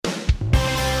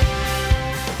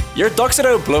Here at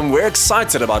Doxa Bloem, we're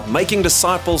excited about making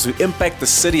disciples who impact the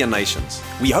city and nations.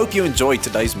 We hope you enjoyed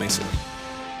today's message.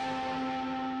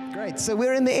 Great. So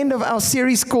we're in the end of our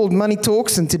series called Money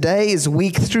Talks, and today is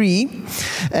week 3.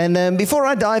 And before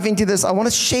I dive into this, I want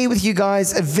to share with you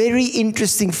guys a very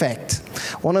interesting fact.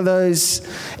 One of those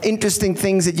interesting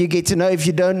things that you get to know. If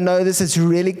you don't know this, it's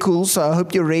really cool, so I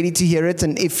hope you're ready to hear it.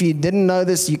 And if you didn't know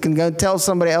this, you can go and tell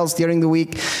somebody else during the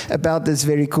week about this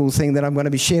very cool thing that I'm going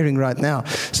to be sharing right now.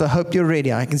 So I hope you're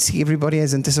ready. I can see everybody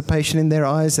has anticipation in their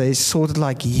eyes. They're sort of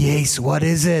like, yes, what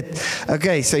is it?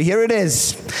 Okay, so here it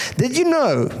is. Did you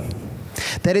know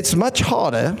that it's much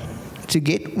harder to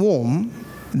get warm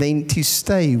than to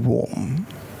stay warm?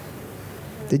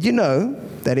 Did you know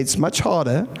that it's much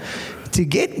harder to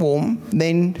get warm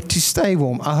than to stay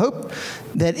warm? I hope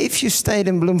that if you stayed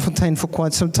in Bloemfontein for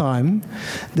quite some time,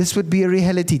 this would be a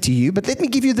reality to you. But let me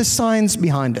give you the science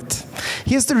behind it.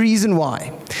 Here's the reason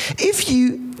why. If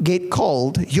you get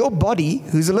cold, your body,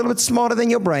 who's a little bit smarter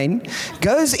than your brain,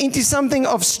 goes into something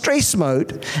of stress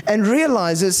mode and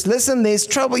realizes, listen, there's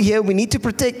trouble here. We need to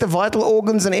protect the vital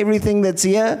organs and everything that's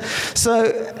here. So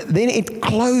then it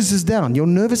closes down. Your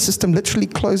nervous system literally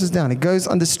closes down. It goes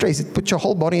under stress. It puts your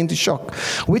whole body into shock,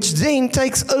 which then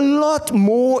takes a lot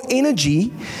more energy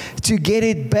to get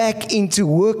it back into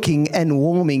working and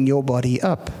warming your body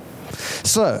up.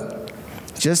 So,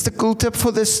 just a cool tip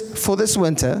for this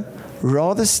winter: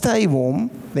 rather stay warm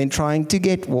than trying to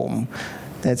get warm.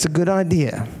 That's a good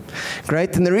idea.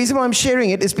 Great. And the reason why I'm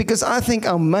sharing it is because I think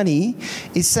our money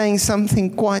is saying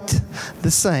something quite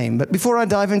the same. But before I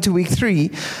dive into week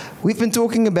 3, we've been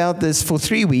talking about this for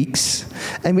 3 weeks,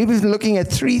 and we've been looking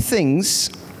at 3 things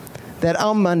that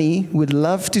our money would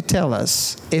love to tell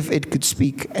us if it could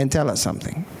speak and tell us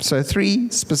something. So 3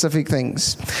 specific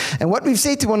things. And what we've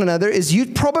said to one another is,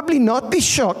 you'd probably not be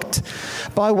shocked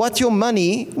by what your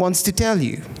money wants to tell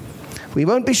you. We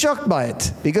won't be shocked by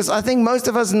it, because I think most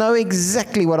of us know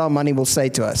exactly what our money will say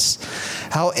to us.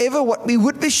 However, what we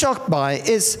would be shocked by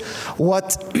is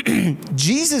what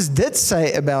Jesus did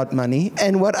say about money,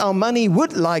 and what our money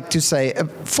would like to say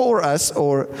for us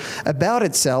or about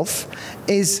itself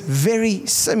is very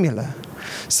similar.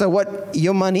 So what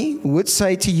your money would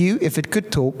say to you if it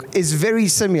could talk is very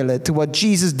similar to what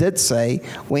Jesus did say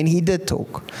when he did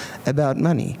talk about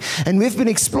money. And we've been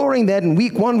exploring that. In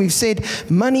week 1, we've said,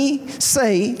 money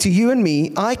say to you and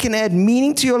me, I can add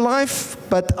meaning to your life,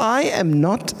 but I am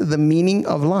not the meaning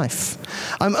of life.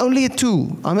 I'm only a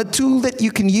tool. I'm a tool that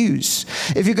you can use.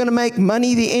 If you're going to make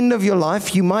money the end of your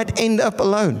life, you might end up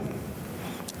alone.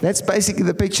 That's basically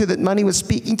the picture that money was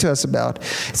speaking to us about,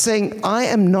 saying, I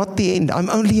am not the end. I'm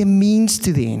only a means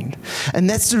to the end. And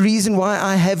that's the reason why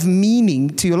I have meaning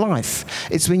to your life.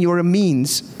 It's when you're a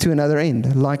means to another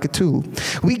end, like a tool.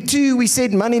 Week 2, we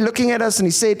said money looking at us, and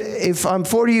he said, if I'm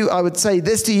for you, I would say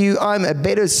this to you: I'm a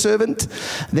better servant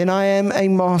than I am a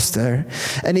master.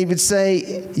 And he would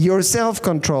say, your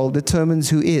self-control determines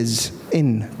who is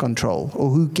in control, or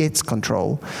who gets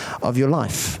control of your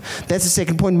life. That's the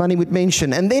second point money would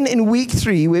mention. And then in week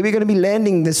 3, where we're going to be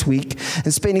landing this week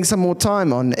and spending some more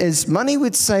time on, is money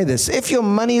would say this: if your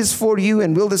money is for you,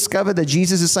 and we'll discover that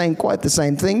Jesus is saying quite the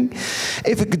same thing,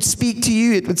 if it could speak to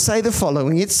you, it would say the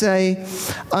following. It'd say,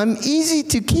 I'm easy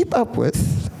to keep up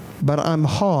with, but I'm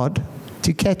hard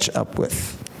to catch up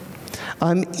with.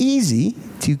 I'm easy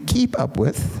to keep up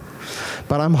with,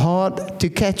 but I'm hard to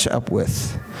catch up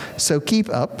with. So keep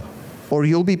up, or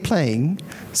you'll be playing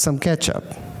some catch up.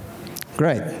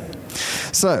 Great.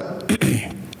 So,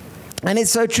 and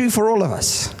it's so true for all of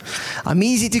us. I'm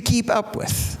easy to keep up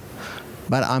with,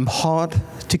 but I'm hard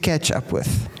to catch up with.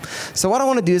 So what I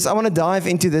want to do is I want to dive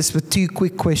into this with 2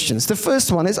 quick questions. The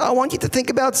first one is, I want you to think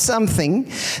about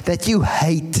something that you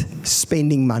hate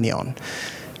spending money on.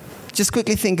 Just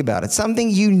quickly think about it. Something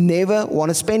you never want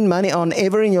to spend money on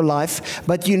ever in your life,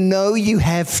 but you know you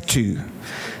have to.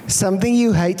 Something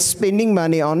you hate spending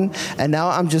money on, and now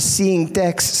I'm just seeing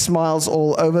tax smiles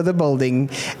all over the building.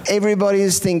 Everybody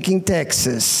is thinking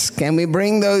taxes. Can we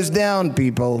bring those down,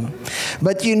 people?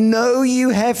 But you know you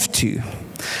have to.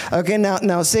 Okay,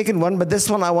 now second one, but this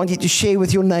one I want you to share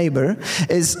with your neighbor,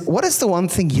 is what is the one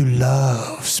thing you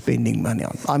love spending money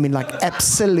on? I mean, like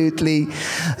absolutely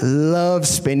love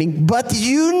spending, but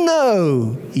you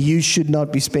know you should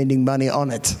not be spending money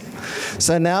on it.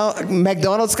 So now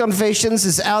McDonald's Confessions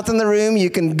is out in the room.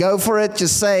 You can go for it.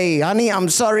 Just say, honey, I'm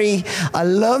sorry. I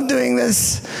love doing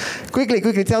this. Quickly,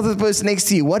 tell the person next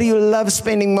to you, what do you love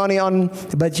spending money on,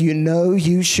 but you know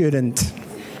you shouldn't?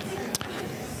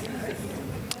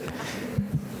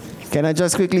 Can I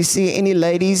just quickly see any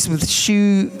ladies with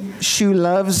shoe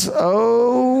loves?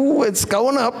 Oh, Ooh, it's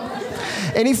going up.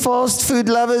 Any fast food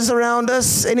lovers around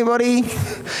us? Anybody?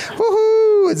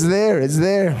 Woohoo! It's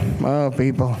there. Oh,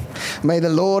 people. May the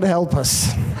Lord help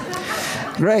us.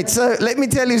 Great. So let me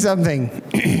tell you something.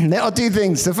 There are two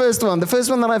things. The first one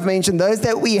that I've mentioned, those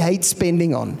that we hate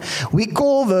spending on. We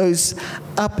call those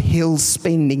uphill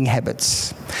spending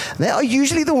habits. They are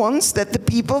usually the ones that the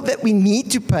people that we need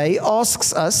to pay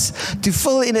asks us to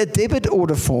fill in a debit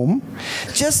order form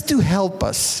just to help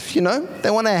us. You know, they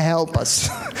want to help us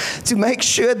to make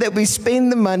sure that we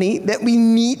spend the money that we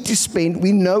need to spend.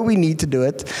 We know we need to do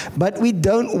it, but we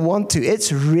don't want to.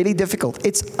 It's really difficult.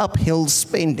 It's uphill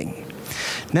spending.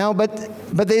 Now, but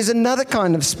there's another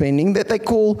kind of spending that they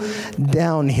call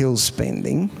downhill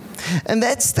spending. And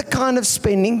that's the kind of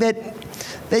spending that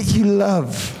you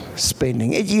love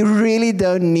spending. You really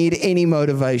don't need any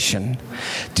motivation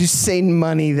to send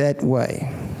money that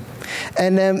way.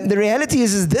 And the reality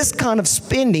is this kind of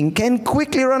spending can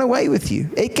quickly run away with you.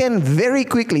 It can very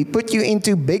quickly put you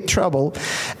into big trouble.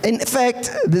 In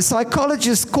fact, the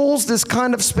psychologist calls this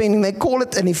kind of spending, they call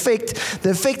it an effect.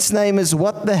 The effect's name is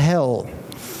what the hell.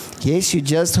 Yes, you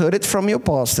just heard it from your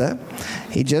pastor.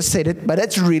 He just said it, but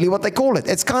that's really what they call it.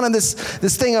 It's kind of this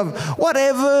thing of,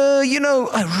 whatever, you know,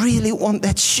 I really want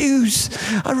that shoes.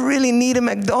 I really need a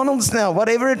McDonald's now,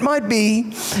 whatever it might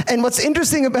be. And what's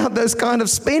interesting about those kind of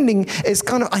spending is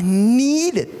kind of, I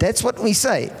need it. That's what we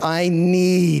say. I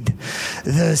need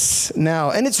this now.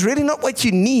 And it's really not what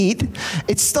you need.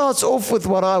 It starts off with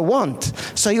what I want.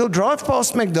 So you'll drive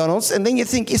past McDonald's and then you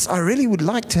think, yes, I really would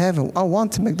like to I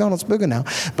want a McDonald's burger now.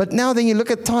 But now then you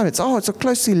look at time, it's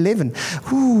close to 11.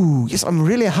 Ooh, yes, I'm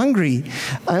really hungry.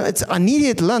 I need to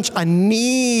eat lunch. I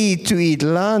need to eat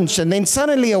lunch. And then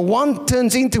suddenly a want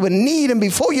turns into a need. And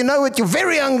before you know it, you're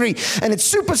very hungry. And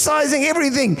it's supersizing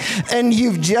everything. And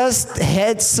you've just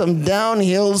had some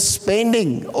downhill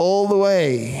spending all the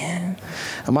way.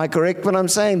 Am I correct when I'm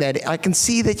saying that? I can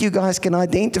see that you guys can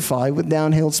identify with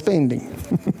downhill spending.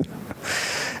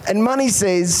 And money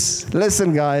says,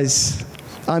 listen, guys,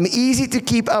 I'm easy to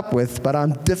keep up with, but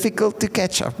I'm difficult to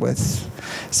catch up with.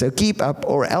 So keep up,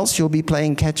 or else you'll be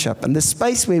playing catch up. And the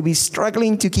space where we're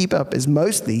struggling to keep up is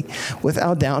mostly with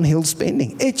our downhill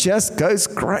spending. It just goes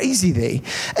crazy there.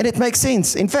 And it makes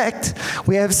sense. In fact,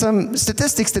 we have some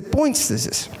statistics that points to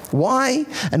this. Why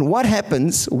and what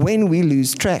happens when we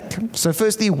lose track? So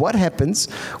firstly, what happens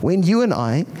when you and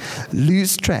I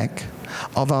lose track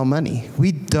of our money?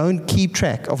 We don't keep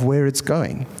track of where it's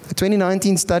going. A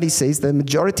 2019 study says the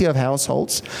majority of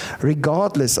households,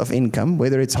 regardless of income,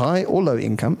 whether it's high or low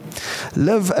income,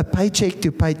 live a paycheck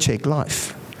to paycheck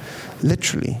life.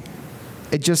 Literally.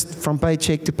 It just from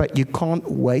paycheck to paycheck. You can't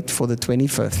wait for the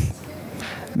 25th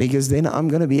because then I'm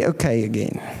going to be okay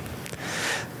again.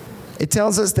 It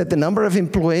tells us that the number of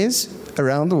employers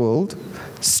around the world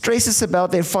stresses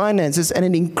about their finances, and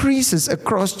it increases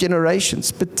across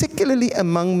generations, particularly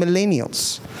among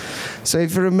millennials. So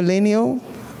if you're a millennial,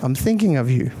 I'm thinking of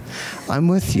you. I'm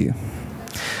with you.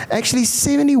 Actually,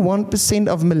 71%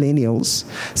 of millennials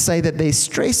say that their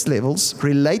stress levels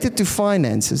related to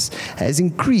finances has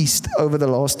increased over the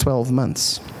last 12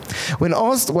 months. When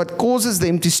asked what causes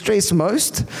them to stress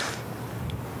most,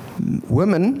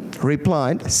 women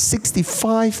replied,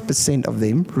 65% of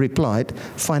them replied,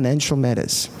 financial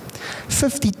matters.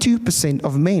 52%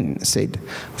 of men said,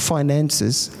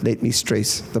 finances let me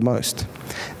stress the most.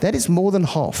 That is more than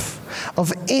half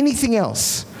of anything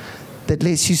else that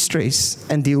lets you stress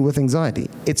and deal with anxiety.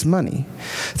 It's money.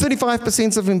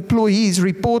 35% of employees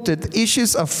reported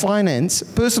issues of finance,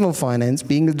 personal finance,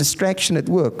 being a distraction at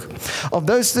work. Of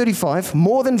those 35,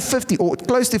 more than 50, or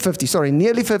close to 50,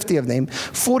 nearly 50 of them,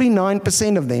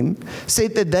 49% of them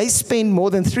said that they spend more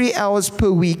than 3 hours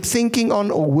per week thinking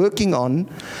on or working on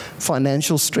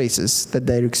financial stresses that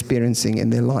they're experiencing in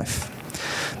their life.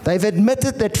 They've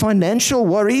admitted that financial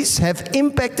worries have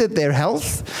impacted their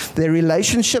health, their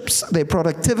relationships, their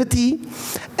productivity,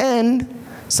 and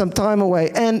a time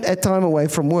away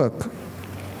from work.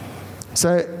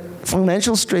 So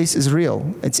financial stress is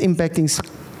real. It's impacting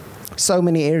so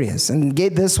many areas. And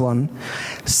get this one,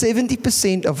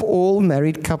 70% of all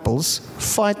married couples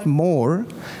fight more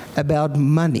about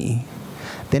money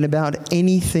than about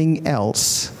anything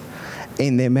else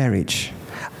in their marriage.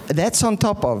 That's on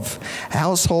top of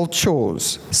household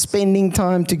chores, spending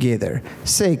time together,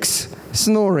 sex,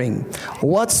 snoring.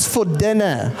 What's for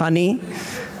dinner, honey?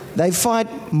 They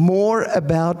fight more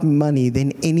about money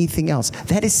than anything else.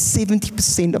 That is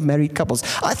 70% of married couples.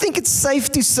 I think it's safe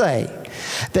to say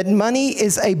that money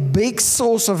is a big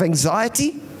source of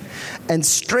anxiety and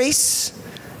stress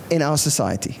in our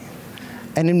society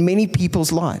and in many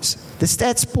people's lives. The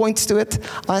stats points to it.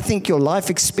 I think your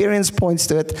life experience points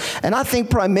to it. And I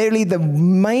think primarily the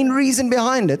main reason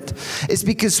behind it is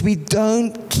because we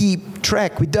don't keep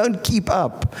track. We don't keep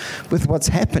up with what's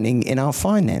happening in our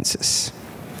finances.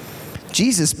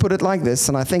 Jesus put it like this,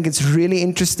 and I think it's really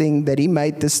interesting that he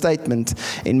made this statement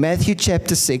in Matthew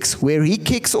chapter 6, where he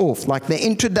kicks off, like the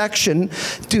introduction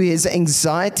to his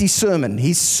anxiety sermon.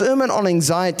 His sermon on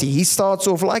anxiety, he starts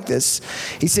off like this.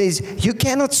 He says, you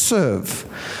cannot serve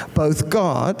both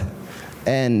God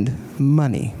and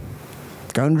money.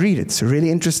 Go and read it. It's really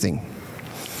interesting.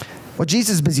 What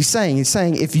Jesus is busy saying, he's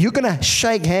saying, if you're going to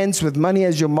shake hands with money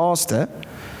as your master,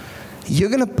 you're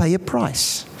going to pay a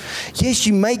price. Yes,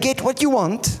 you may get what you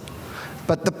want,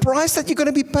 but the price that you're going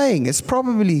to be paying is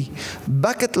probably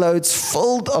bucket loads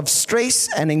filled of stress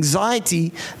and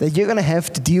anxiety that you're going to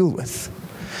have to deal with.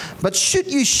 But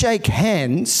should you shake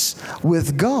hands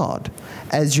with God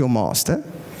as your master,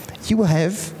 you will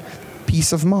have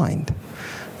peace of mind,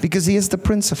 because he is the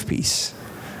Prince of Peace,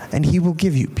 and he will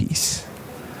give you peace.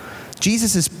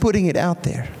 Jesus is putting it out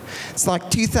there. It's like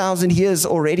 2,000 years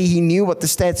already. He knew what the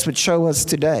stats would show us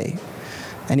today.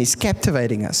 And he's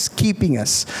captivating us, keeping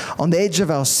us on the edge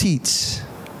of our seats.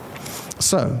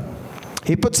 So,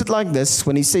 he puts it like this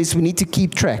when he says we need to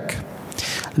keep track.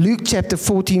 Luke chapter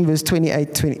 14, verse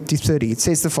 28 to 30, it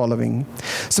says the following.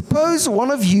 Suppose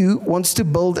one of you wants to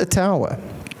build a tower.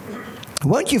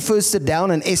 Won't you first sit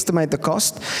down and estimate the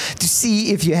cost to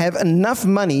see if you have enough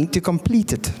money to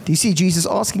complete it? Do you see Jesus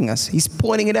asking us? He's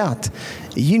pointing it out.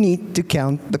 You need to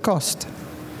count the cost.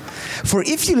 For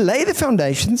if you lay the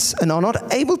foundations and are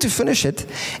not able to finish it,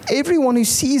 everyone who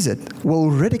sees it will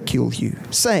ridicule you,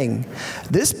 saying,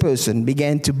 this person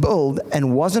began to build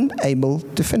and wasn't able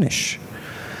to finish.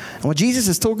 And what Jesus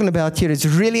is talking about here is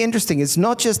really interesting. It's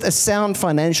not just a sound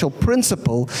financial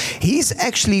principle. He's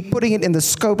actually putting it in the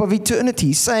scope of eternity.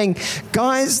 He's saying,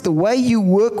 guys, the way you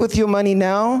work with your money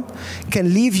now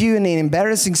can leave you in an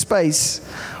embarrassing space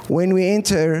when we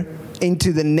enter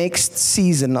into the next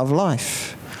season of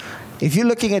life. If you're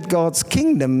looking at God's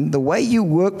kingdom, the way you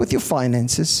work with your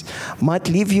finances might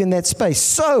leave you in that space.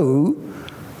 So,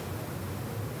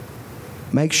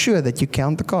 make sure that you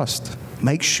count the cost.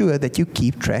 Make sure that you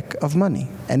keep track of money.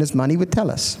 And as money would tell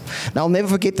us. Now, I'll never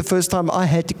forget the first time I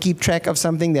had to keep track of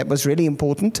something that was really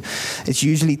important. It's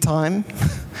usually time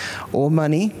or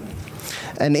money.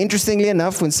 And interestingly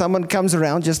enough, when someone comes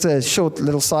around, just a short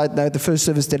little side note, the first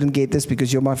service didn't get this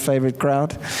because you're my favorite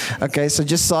crowd. Okay, so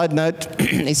just side note,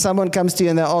 if someone comes to you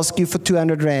and they ask you for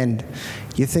 200 Rand,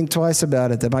 you think twice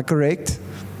about it. Am I correct?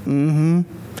 Mm-hmm.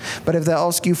 But if they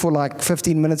ask you for like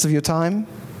 15 minutes of your time,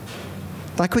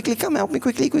 like, quickly, come help me,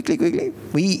 quickly.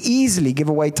 We easily give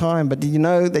away time, but you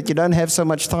know that you don't have so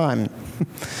much time.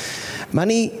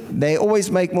 Money, they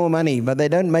always make more money, but they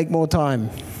don't make more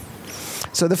time.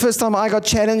 So the first time I got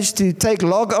challenged to take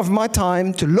log of my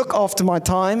time, to look after my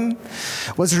time,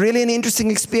 was really an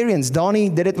interesting experience. Donnie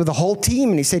did it with the whole team,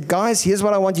 and he said, guys, here's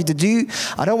what I want you to do.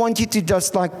 I don't want you to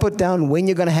just like put down when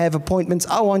you're going to have appointments.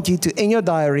 I want you to, in your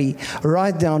diary,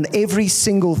 write down every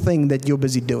single thing that you're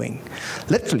busy doing.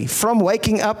 Literally, from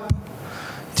waking up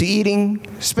to eating,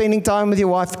 spending time with your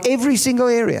wife, every single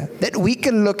area that we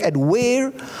can look at.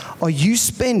 Where are you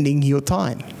spending your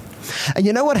time? And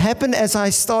you know what happened as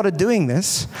I started doing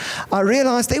this? I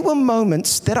realized there were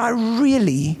moments that I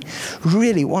really,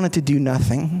 really wanted to do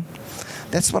nothing.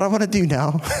 That's what I want to do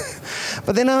now.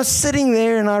 But then I was sitting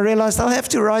there and I realized I'll have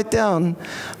to write down,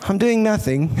 I'm doing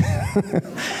nothing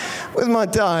with my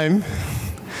time.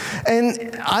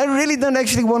 And I really don't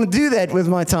actually want to do that with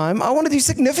my time. I want to do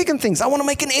significant things. I want to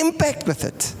make an impact with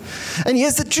it. And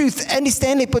here's the truth. Andy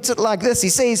Stanley puts it like this. He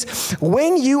says,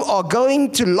 when you are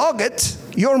going to log it,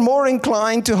 you're more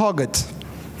inclined to hog it.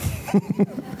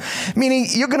 Meaning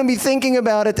you're going to be thinking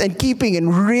about it and keeping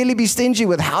and really be stingy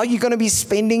with how you're going to be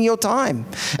spending your time.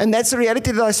 And that's the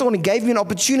reality that I saw, and it gave me an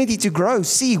opportunity to grow.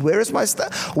 See, where is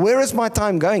my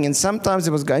time going? And sometimes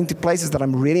it was going to places that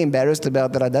I'm really embarrassed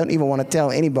about, that I don't even want to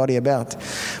tell anybody about.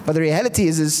 But the reality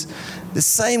is the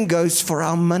same goes for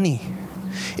our money.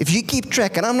 If you keep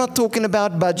track, and I'm not talking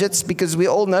about budgets, because we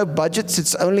all know budgets,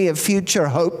 it's only a future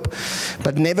hope,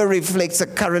 but never reflects a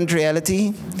current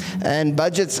reality. And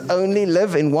budgets only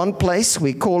live in one place.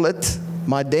 We call it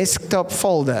my desktop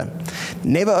folder.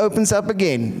 Never opens up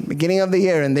again, beginning of the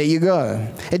year, and there you go.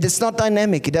 It is not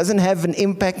dynamic. It doesn't have an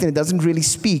impact, and it doesn't really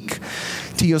speak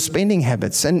to your spending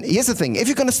habits. And here's the thing. If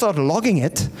you're going to start logging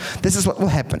it, this is what will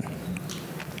happen.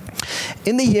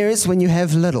 In the years when you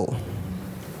have little,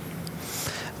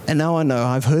 And now I know,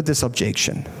 I've heard this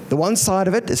objection. The one side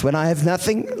of it is when I have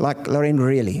nothing, like Lourén,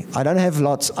 really. I don't have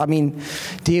lots. I mean,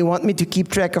 do you want me to keep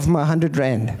track of my 100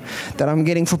 rand that I'm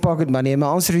getting for pocket money? And my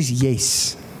answer is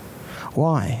yes.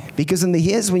 Why? Because in the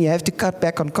years when you have to cut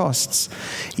back on costs,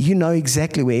 you know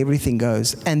exactly where everything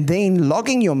goes. And then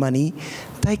logging your money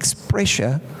takes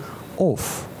pressure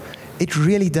off. It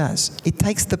really does. It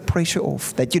takes the pressure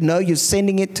off, that you know you're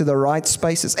sending it to the right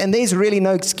spaces. And there's really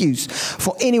no excuse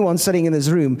for anyone sitting in this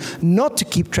room not to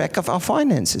keep track of our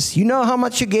finances. You know how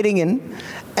much you're getting in,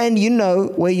 and you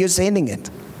know where you're sending it.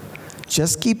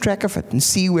 Just keep track of it and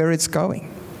see where it's going.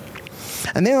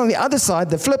 And then on the other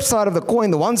side, the flip side of the coin,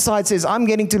 the one side says, I'm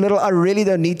getting too little, I really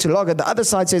don't need to log it. The other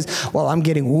side says, well, I'm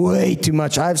getting way too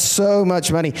much. I have so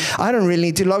much money. I don't really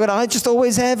need to log it. I just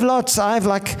always have lots. I have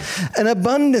like an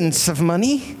abundance of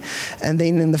money. And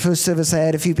then in the first service, I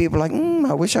had a few people like,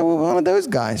 I wish I were one of those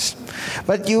guys.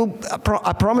 But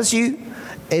I promise you,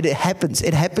 it happens.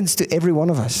 It happens to every one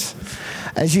of us.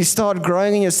 As you start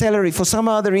growing in your salary, for some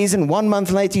other reason, 1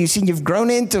 month later, you see you've grown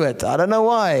into it. I don't know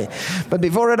why. But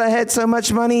before it, I had so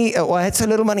much money, or I had so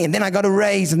little money, and then I got a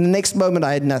raise, and the next moment,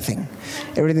 I had nothing.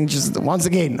 Everything just, once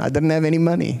again, I didn't have any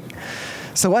money.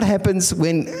 So what happens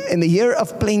when, in the year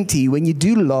of plenty, when you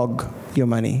do log your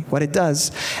money, what it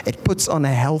does, it puts on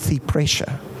a healthy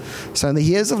pressure. So in the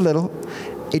years of little,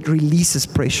 it releases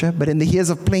pressure, but in the years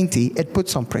of plenty, it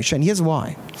puts on pressure. And here's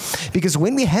why. Because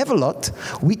when we have a lot,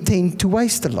 we tend to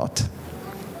waste a lot.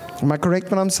 Am I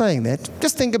correct when I'm saying that?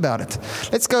 Just think about it.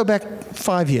 Let's go back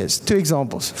 5 years. 2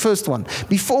 examples. First one,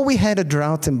 before we had a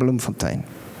drought in Bloemfontein,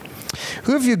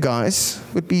 who of you guys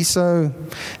would be so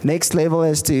next level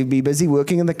as to be busy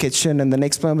working in the kitchen and the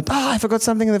next moment, I forgot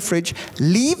something in the fridge,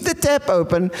 leave the tap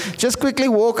open, just quickly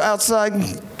walk outside,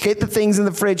 get the things in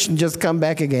the fridge and just come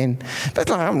back again. But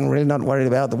like, I'm really not worried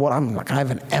about the water. I have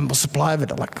an ample supply of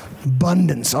it, like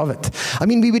abundance of it. I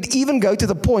mean, we would even go to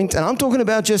the point, and I'm talking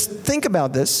about, just think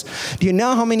about this. Do you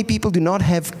know how many people do not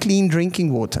have clean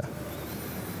drinking water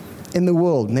in the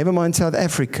world? Never mind South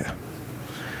Africa.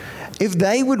 If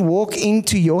they would walk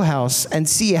into your house and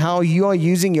see how you are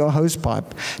using your hose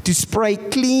pipe to spray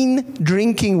clean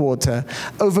drinking water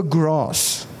over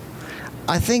grass,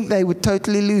 I think they would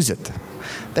totally lose it.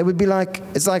 They would be like,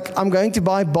 it's like, I'm going to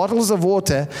buy bottles of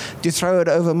water to throw it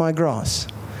over my grass.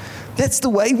 That's the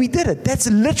way we did it. That's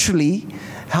literally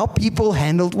how people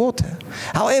handled water.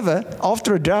 However,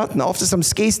 after a drought and after some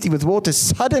scarcity with water,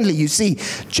 suddenly you see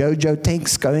JoJo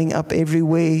tanks going up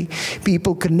everywhere,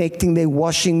 people connecting their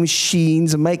washing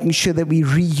machines and making sure that we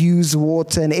reuse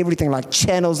water and everything, like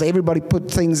channels. Everybody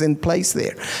put things in place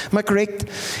there. Am I correct?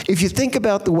 If you think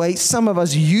about the way some of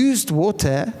us used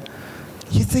water,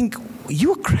 you think,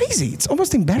 you are crazy. It's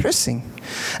almost embarrassing.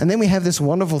 And then we have this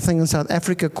wonderful thing in South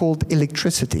Africa called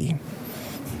electricity.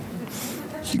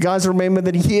 You guys remember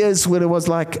that years where it was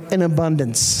like in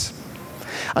abundance.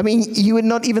 I mean, you would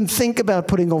not even think about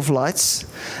putting off lights.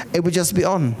 It would just be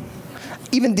on.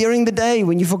 Even during the day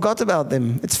when you forgot about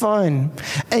them, it's fine.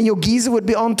 And your geyser would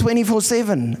be on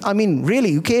 24/7. I mean,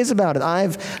 really, who cares about it? I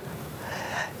have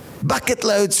bucket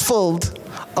loads filled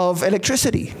of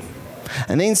electricity.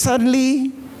 And then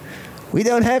suddenly, we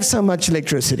don't have so much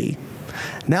electricity.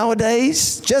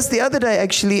 Nowadays, just the other day,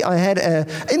 actually,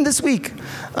 in this week,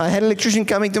 I had an electrician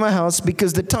coming to my house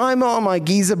because the timer on my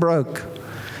geyser broke.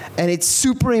 And it's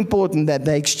super important that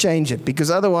they exchange it,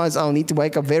 because otherwise I'll need to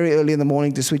wake up very early in the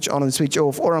morning to switch on and switch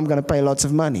off, or I'm going to pay lots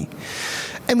of money.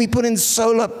 And we put in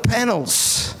solar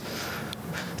panels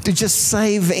to just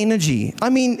save energy. I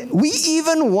mean, we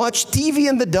even watch TV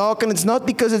in the dark, and it's not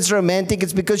because it's romantic,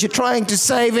 it's because you're trying to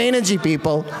save energy,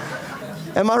 people.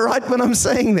 Am I right when I'm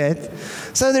saying that?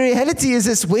 So the reality is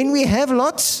this: when we have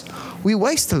lots, we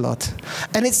waste a lot.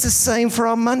 And it's the same for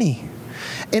our money.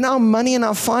 In our money and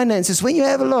our finances, when you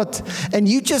have a lot and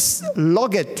you just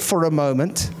log it for a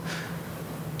moment,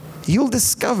 you'll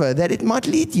discover that it might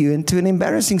lead you into an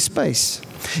embarrassing space.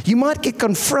 You might get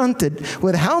confronted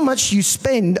with how much you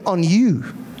spend on you.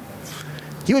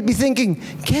 You would be thinking,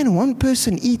 can one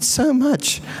person eat so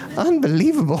much?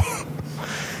 Unbelievable.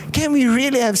 Can we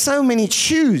really have so many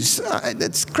shoes?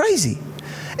 It's crazy.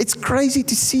 It's crazy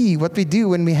to see what we do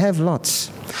when we have lots.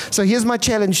 So here's my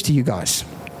challenge to you guys.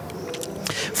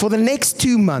 For the next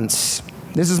 2 months,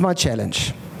 this is my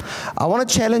challenge. I want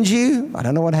to challenge you. I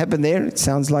don't know what happened there. It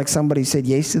sounds like somebody said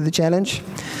yes to the challenge,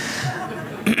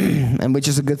 and which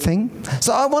is a good thing.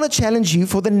 So I want to challenge you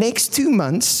for the next 2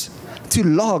 months to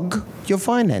log your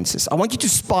finances. I want you to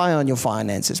spy on your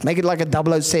finances. Make it like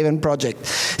a 007 project.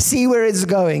 See where it's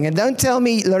going. And don't tell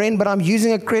me, Lourén, but I'm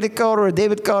using a credit card or a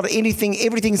debit card or anything.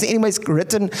 Everything's anyways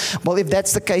written. Well, if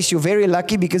that's the case, you're very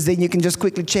lucky, because then you can just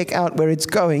quickly check out where it's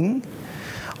going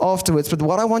afterwards. But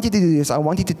what I want you to do is I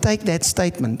want you to take that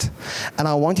statement and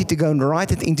I want you to go and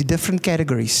write it into different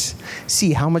categories.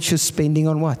 See how much you're spending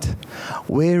on what.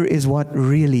 Where is what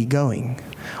really going?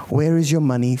 Where is your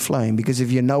money flowing? Because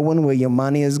if you know where your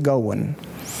money is going,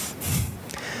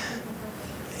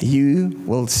 you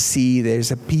will see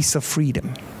there's a piece of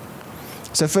freedom.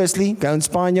 So firstly, go and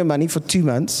spy on your money for 2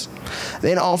 months.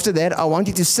 Then after that, I want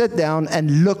you to sit down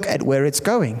and look at where it's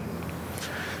going.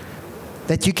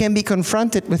 That you can be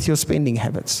confronted with your spending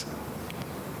habits,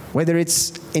 whether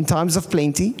it's in times of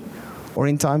plenty or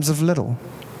in times of little.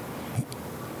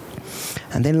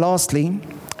 And then lastly,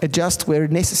 adjust where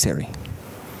necessary,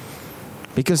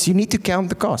 because you need to count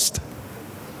the cost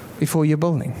before you're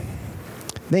building.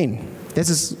 Then, this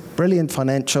is brilliant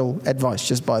financial advice,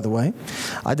 just by the way.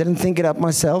 I didn't think it up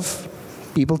myself.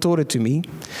 People taught it to me.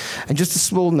 And just a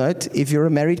small note, if you're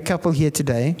a married couple here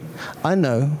today, I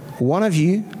know one of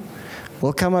you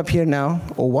will come up here now,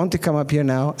 or want to come up here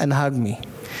now and hug me,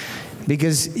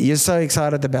 because you're so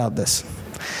excited about this.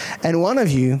 And one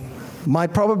of you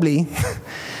might probably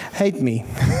hate me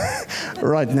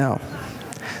right now.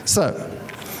 So,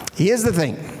 here's the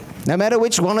thing. No matter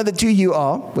which one of the two you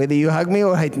are, whether you hug me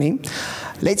or hate me,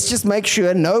 let's just make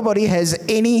sure nobody has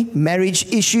any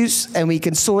marriage issues and we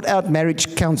can sort out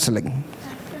marriage counseling.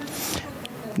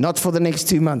 Not for the next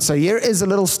 2 months. So here is a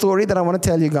little story that I want to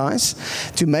tell you guys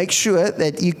to make sure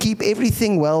that you keep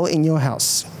everything well in your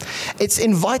house. It's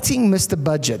inviting Mr.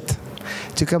 Budget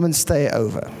to come and stay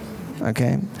over.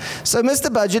 Okay? So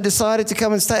Mr. Budget decided to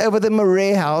come and stay over the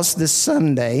Maré house this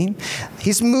Sunday.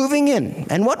 He's moving in.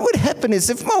 And what would happen is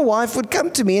if my wife would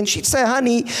come to me and she'd say,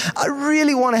 honey, I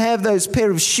really want to have those pair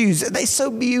of shoes. They're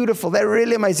so beautiful. They're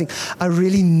really amazing. I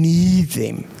really need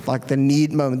them. Like the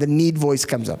need moment, the need voice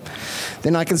comes up.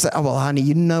 Then I can say, oh, well, honey,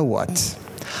 you know what?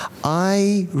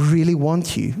 I really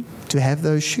want you to have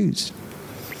those shoes.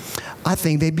 I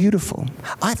think they're beautiful.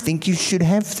 I think you should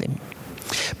have them.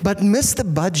 But Mr.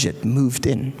 Budget moved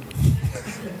in.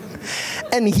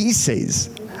 And he says,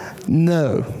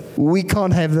 no, we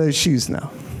can't have those shoes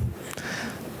now.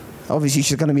 Obviously,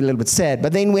 she's going to be a little bit sad.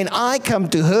 But then when I come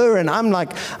to her and I'm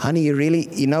like, honey,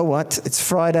 you know what? It's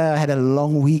Friday. I had a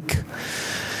long week.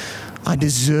 I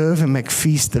deserve a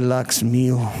McFeast Deluxe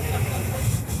meal.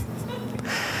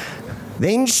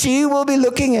 Then she will be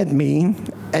looking at me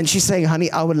and she's saying,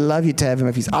 honey, I would love you to have a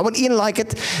McFeast. I would even like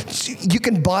it. You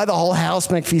can buy the whole house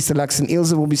McFeast Deluxe. And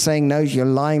Ilse will be saying, no, you're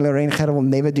lying, Lourén. Gerda will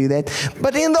never do that.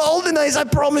 But in the olden days, I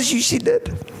promise you she did.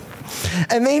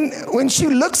 And then when she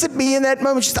looks at me in that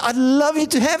moment, she says, I'd love you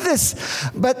to have this.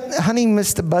 But honey,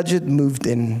 Mr. Budget moved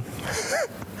in.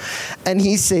 And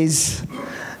he says,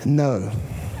 no.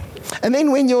 And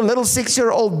then when your little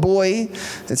 6-year-old boy,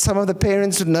 that some of the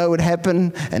parents would know would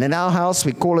happen, and in our house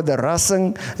we call it a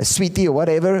rassing, a sweetie or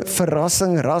whatever,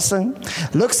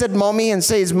 rassing, looks at mommy and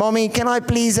says, mommy, can I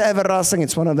please have a rassing?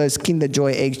 It's one of those Kinder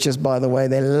Joy eggs, just by the way,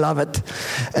 they love it.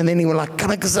 And then he will like,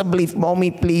 can I believe, mommy,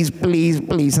 please.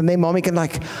 And then mommy can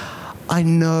like, I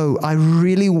know, I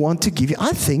really want to give you,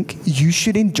 I think you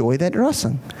should enjoy that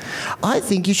rassing. I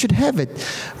think you should have it.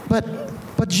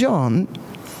 But John,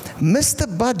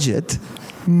 Mr. Budget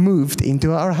moved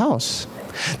into our house.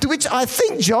 To which I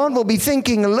think John will be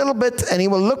thinking a little bit, and he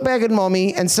will look back at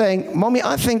mommy and saying, mommy,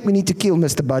 I think we need to kill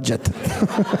Mr. Budget.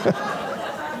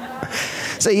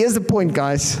 So here's the point,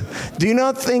 guys. Do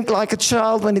not think like a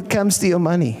child when it comes to your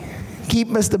money. Keep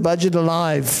Mr. Budget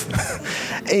alive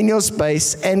in your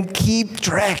space and keep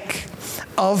track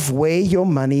of where your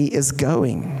money is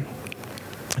going.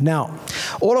 Now,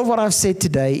 all of what I've said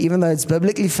today, even though it's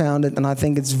biblically founded, and I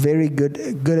think it's very good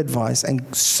advice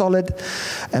and solid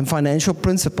and financial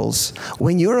principles,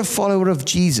 when you're a follower of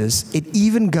Jesus, it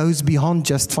even goes beyond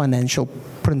just financial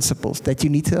principles that you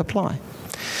need to apply.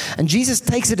 And Jesus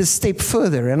takes it a step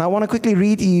further. And I want to quickly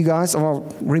read to you guys, or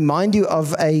I'll remind you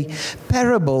of a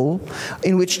parable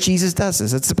in which Jesus does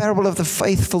this. It's the parable of the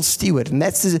faithful steward. And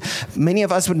many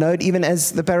of us would know it even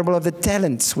as the parable of the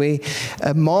talents, where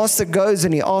a master goes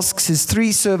and he asks his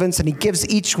 3 servants and he gives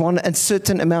each one a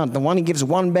certain amount. The one he gives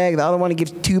 1 bag, the other one he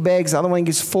gives 2 bags, the other one he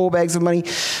gives 4 bags of money.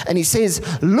 And he says,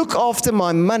 look after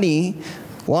my money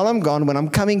while I'm gone. When I'm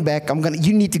coming back,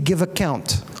 you need to give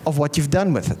account of what you've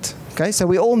done with it. Okay, so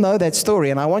we all know that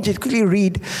story, and I want you to quickly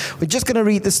read. We're just going to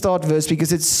read the start verse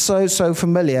because it's so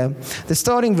familiar. The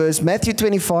starting verse, Matthew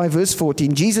 25, verse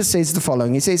 14, Jesus says the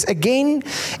following. He says, again,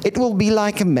 it will be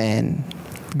like a man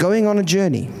going on a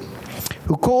journey,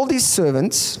 who called his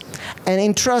servants and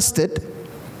entrusted,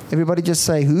 everybody just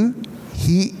say who?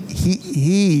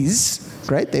 His.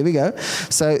 Great, there we go.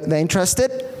 So they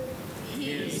entrusted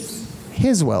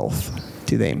his wealth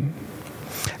to them.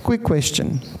 Quick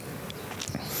question.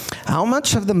 How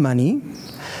much of the money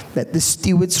that the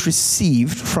stewards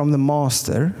received from the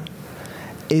master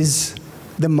is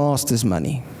the master's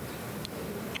money?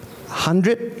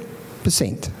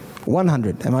 100%.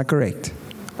 100, am I correct?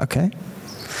 Okay.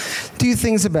 Two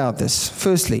things about this.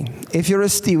 Firstly, if you're a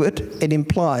steward, it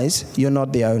implies you're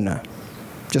not the owner.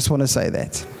 Just want to say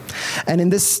that. And in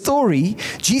this story,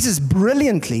 Jesus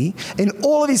brilliantly, in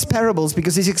all of his parables,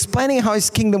 because he's explaining how his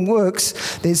kingdom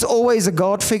works, there's always a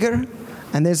God figure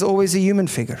and there's always a human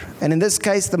figure. And in this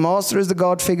case, the master is the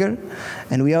God figure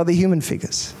and we are the human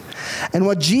figures. And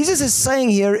what Jesus is saying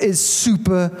here is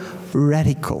super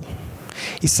radical.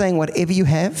 He's saying whatever you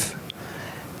have,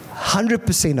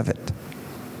 100% of it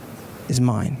is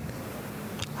mine.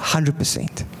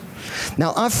 100%.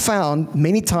 Now, I've found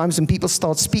many times when people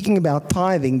start speaking about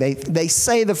tithing, they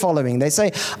say the following. They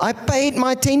say, I paid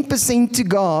my 10% to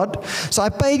God, so I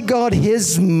paid God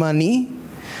his money,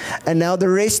 and now the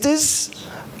rest is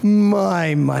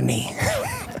my money.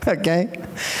 Okay?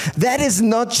 That is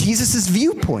not Jesus'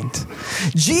 viewpoint.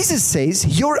 Jesus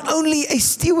says, you're only a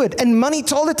steward. And Money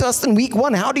told it to us in week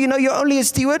 1. How do you know you're only a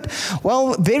steward?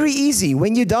 Well, very easy.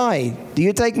 When you die, do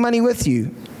you take money with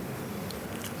you?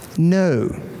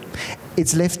 No.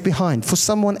 It's left behind for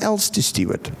someone else to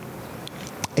steward.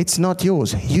 It's not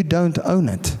yours. You don't own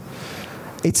it.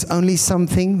 It's only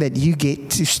something that you get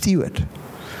to steward.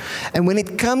 And when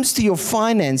it comes to your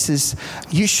finances,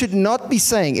 you should not be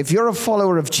saying, if you're a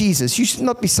follower of Jesus, you should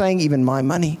not be saying even my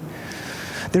money.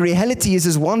 The reality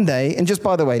is one day, and just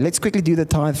by the way, let's quickly do the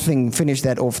tithe thing, finish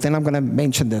that off. Then I'm going to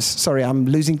mention this. Sorry, I'm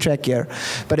losing track here.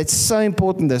 But it's so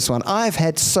important, this one. I've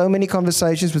had so many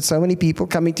conversations with so many people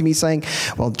coming to me saying,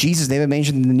 well, Jesus never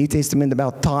mentioned in the New Testament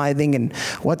about tithing and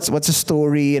what's a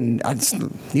story. And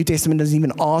New Testament doesn't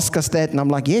even ask us that. And I'm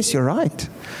like, yes, you're right.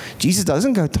 Jesus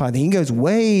doesn't go tithing. He goes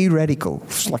way radical,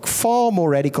 like far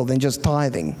more radical than just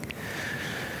tithing.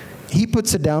 He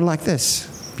puts it down like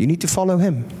this. You need to follow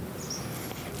him.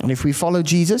 And if we follow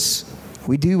Jesus,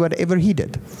 we do whatever he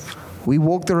did. We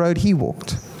walk the road he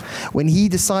walked. When he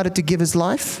decided to give his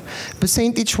life,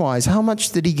 percentage-wise, how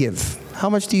much did he give? How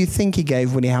much do you think he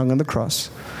gave when he hung on the cross?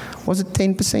 Was it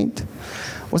 10%?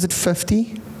 Was it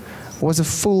 50? Was it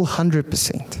full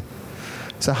 100%?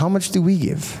 So how much do we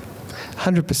give?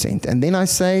 100%. And then I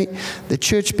say the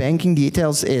church banking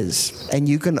details is, and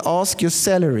you can ask your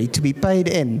salary to be paid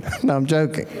in. No, I'm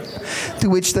joking. To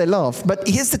which they laugh. But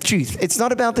here's the truth. It's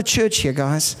not about the church here,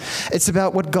 guys. It's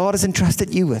about what God has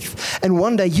entrusted you with. And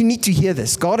one day you need to hear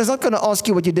this. God is not going to ask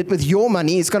you what you did with your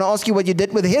money. He's going to ask you what you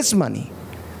did with his money.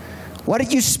 What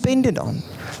did you spend it on?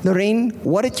 Lourén,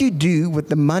 what did you do with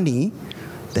the money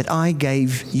that I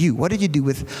gave you? What did you do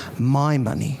with my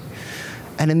money?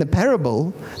 And in the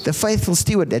parable, the faithful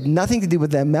steward had nothing to do with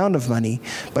the amount of money,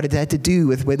 but it had to do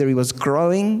with whether he was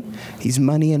growing his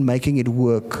money and making it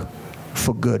work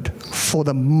for good, for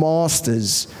the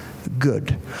master's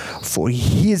good, for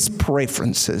his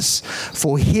preferences,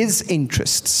 for his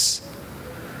interests.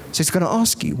 So he's going to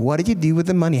ask you, what did you do with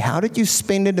the money? How did you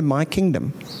spend it in my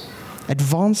kingdom?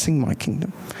 Advancing my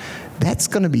kingdom. That's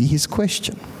going to be his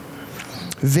question.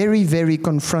 Very, very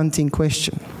confronting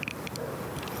question.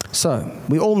 So,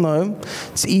 we all know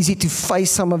it's easy to face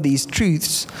some of these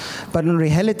truths, but in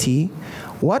reality,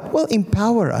 what will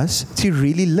empower us to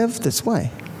really live this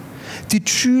way? To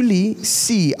truly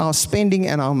see our spending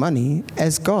and our money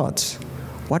as God's?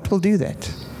 What will do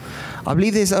that? I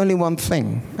believe there's only one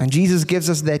thing, and Jesus gives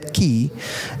us that key.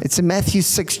 It's in Matthew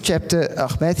 6,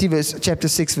 chapter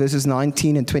 6, verses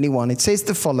 19 and 21. It says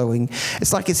the following.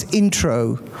 It's like its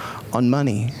intro on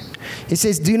money. It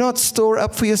says, do not store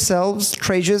up for yourselves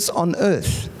treasures on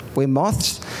earth, where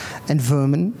moths and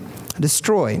vermin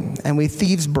destroy, and where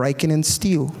thieves break in and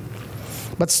steal.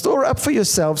 But store up for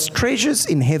yourselves treasures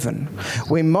in heaven,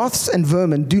 where moths and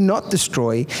vermin do not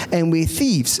destroy, and where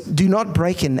thieves do not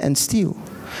break in and steal.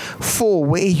 For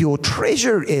where your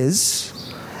treasure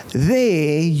is,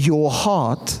 there your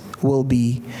heart will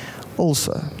be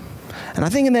also. And I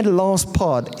think in that last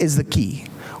part is the key.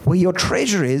 Where your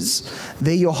treasure is,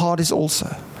 there your heart is also.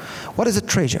 What is a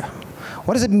treasure?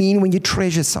 What does it mean when you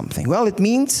treasure something? Well, it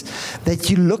means that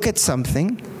you look at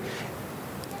something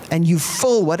and you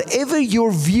fill whatever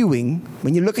you're viewing.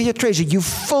 When you look at your treasure, you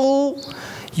fill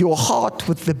your heart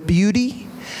with the beauty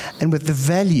and with the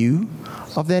value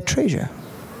of that treasure.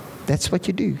 That's what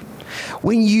you do.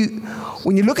 When you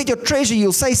look at your treasure,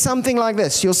 you'll say something like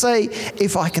this. You'll say,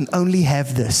 if I can only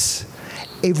have this,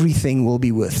 everything will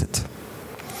be worth it.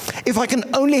 If I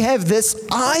can only have this,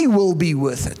 I will be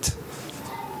worth it.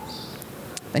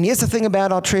 And here's the thing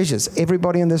about our treasures.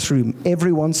 Everybody in this room,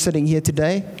 everyone sitting here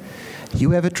today,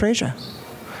 you have a treasure.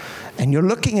 And you're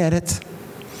looking at it,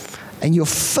 and you're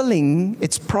filling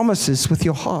its promises with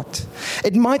your heart.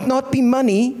 It might not be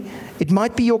money. It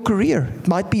might be your career. It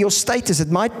might be your status. It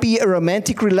might be a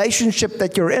romantic relationship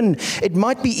that you're in. It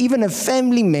might be even a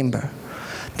family member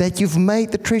that you've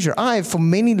made the treasure. I have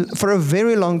for a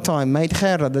very long time made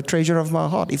Gerda the treasure of my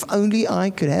heart. If only I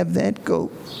could have that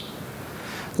girl.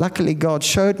 Luckily, God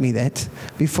showed me that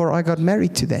before I got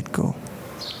married to that girl.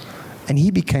 And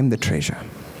he became the treasure.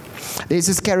 There's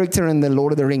this character in the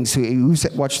Lord of the Rings. Who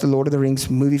watched the Lord of the Rings?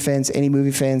 Movie fans? Any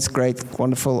movie fans? Great,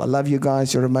 wonderful. I love you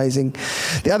guys. You're amazing.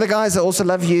 The other guys, I also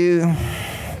love you.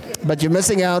 But you're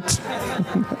missing out.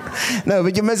 No,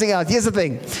 but you're missing out. Here's the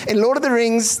thing. In Lord of the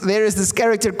Rings, there is this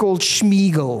character called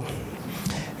Sméagol.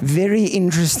 Very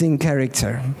interesting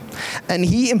character. And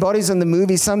he embodies in the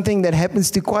movie something that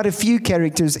happens to quite a few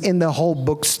characters in the whole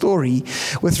book story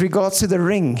with regards to the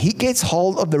ring. He gets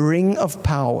hold of the ring of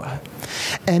power.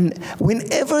 And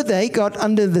whenever they got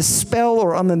under the spell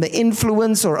or under the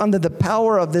influence or under the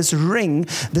power of this ring,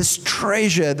 this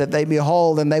treasure that they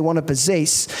behold and they want to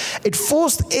possess, it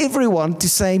forced everyone to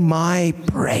say, my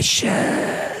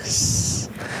precious.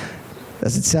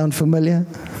 Does it sound familiar?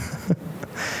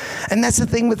 And that's the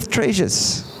thing with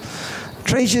treasures.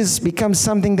 Treasures become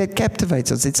something that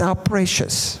captivates us. It's our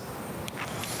precious.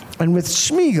 And with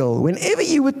Sméagol, whenever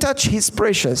you would touch his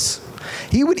precious,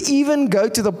 he would even go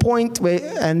to the point where,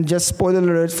 and just spoiler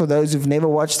alert for those who've never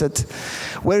watched it,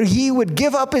 where he would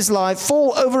give up his life,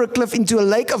 fall over a cliff into a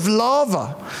lake of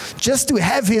lava, just to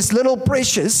have his little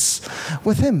precious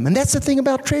with him. And that's the thing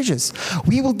about treasures.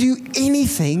 We will do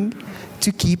anything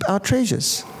to keep our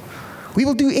treasures. We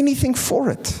will do anything for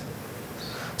it.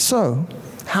 So,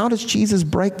 how does Jesus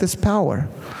break this power?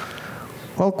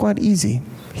 Well, quite easy.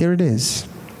 Here it is.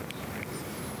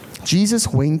 Jesus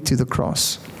went to the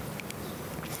cross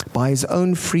by his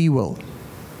own free will.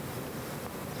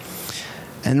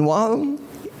 And while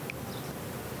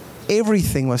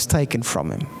everything was taken from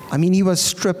him, I mean, he was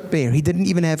stripped bare. He didn't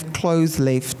even have clothes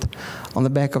left on the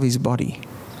back of his body.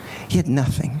 He had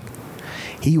nothing.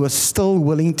 He was still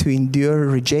willing to endure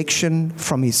rejection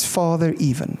from his Father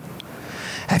even.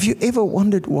 Have you ever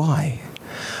wondered why?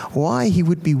 Why he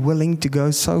would be willing to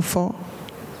go so far?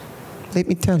 Let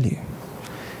me tell you.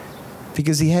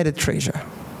 Because he had a treasure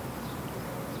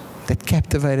that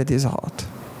captivated his heart.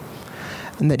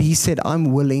 And that he said,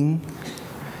 I'm willing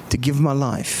to give my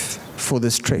life for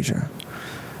this treasure.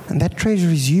 And that treasure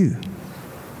is you.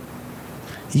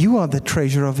 You are the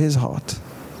treasure of his heart.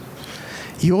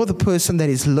 You're the person that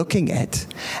he's looking at,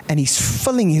 and he's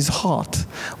filling his heart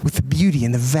with the beauty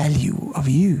and the value of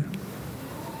you.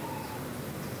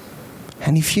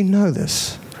 And if you know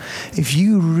this, if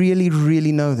you really,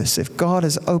 really know this, if God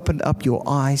has opened up your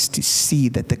eyes to see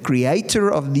that the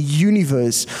creator of the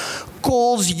universe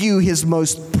calls you his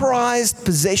most prized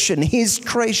possession, his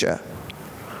treasure,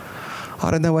 I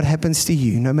don't know what happens to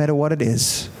you, no matter what it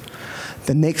is.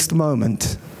 The next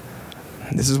moment,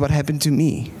 this is what happened to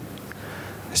me.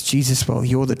 As Jesus, well,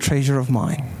 you're the treasure of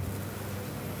mine.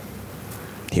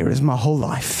 Here is my whole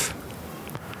life.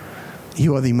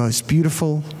 You are the most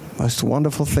beautiful, most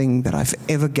wonderful thing that I've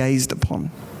ever gazed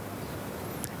upon.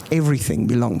 Everything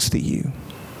belongs to you.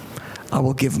 I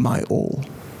will give my all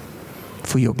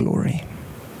for your glory.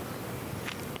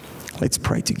 Let's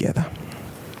pray together.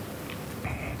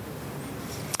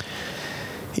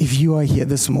 If you are here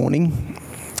this morning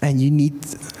and you need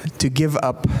to give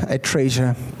up a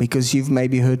treasure because you've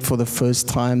maybe heard for the first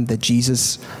time that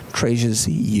Jesus treasures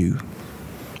you,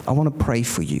 I want to pray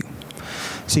for you.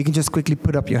 So you can just quickly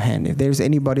put up your hand. If there's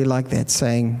anybody like that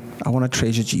saying, I want to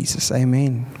treasure Jesus.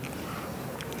 Amen.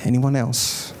 Anyone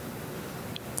else?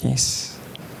 Yes.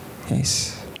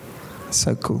 Yes.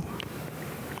 So cool.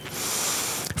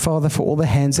 Father, for all the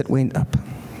hands that went up,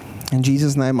 in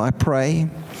Jesus' name I pray.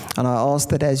 And I ask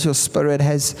that as your Spirit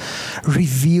has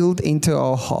revealed into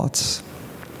our hearts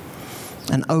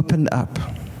and opened up,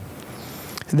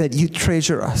 that you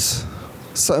treasure us,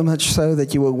 so much so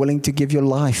that you were willing to give your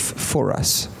life for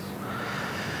us.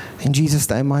 In Jesus'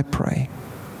 name I pray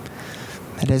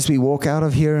that as we walk out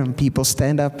of here and people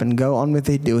stand up and go on with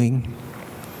their doing,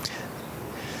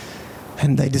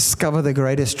 and they discover the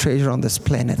greatest treasure on this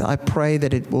planet, I pray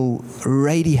that it will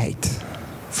radiate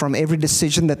from every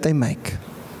decision that they make.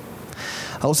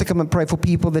 I also come and pray for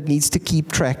people that needs to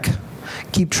keep track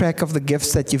of the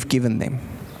gifts that you've given them.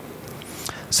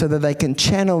 so that they can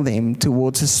channel them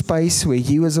towards a space where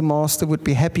you as a master would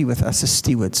be happy with us as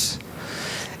stewards,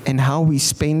 and how we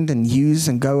spend and use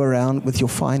and go around with your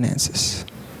finances.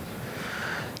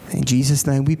 In Jesus'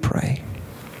 name we pray.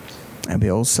 And we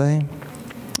all say,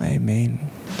 Amen.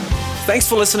 Thanks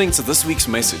for listening to this week's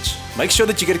message. Make sure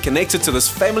that you get connected to this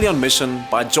family on mission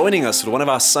by joining us at one of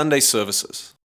our Sunday services.